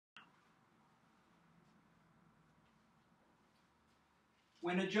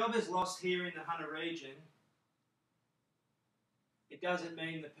When a job is lost here in the Hunter region, it doesn't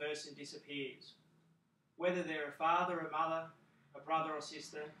mean the person disappears. Whether they're a father, a mother, a brother or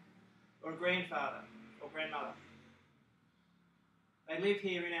sister, or a grandfather or grandmother. They live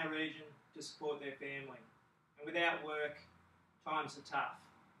here in our region to support their family. And without work, times are tough.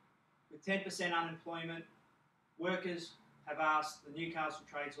 With 10% unemployment, workers have asked the Newcastle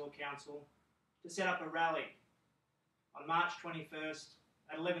Trades Hall Council to set up a rally on March 21st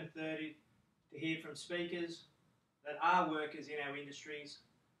at 11:30 to hear from speakers that are workers in our industries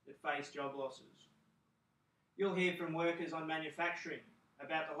that face job losses. You'll hear from workers on manufacturing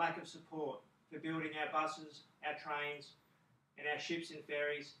about the lack of support for building our buses, our trains and our ships and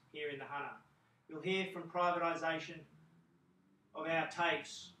ferries here in the Hunter. You'll hear from privatisation of our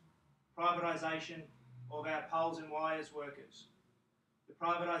TAFEs, privatisation of our poles and wires workers, the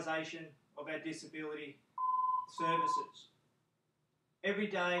privatisation of our disability services. Every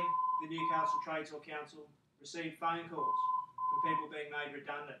day, the Newcastle Trades Hall Council receive phone calls from people being made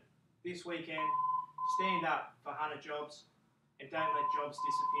redundant. This weekend, stand up for Hunter jobs and don't let jobs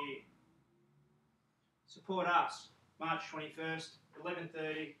disappear. Support us, March 21st,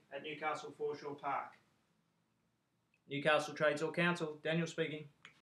 11:30 at Newcastle Foreshore Park. Newcastle Trades Hall Council, Daniel speaking.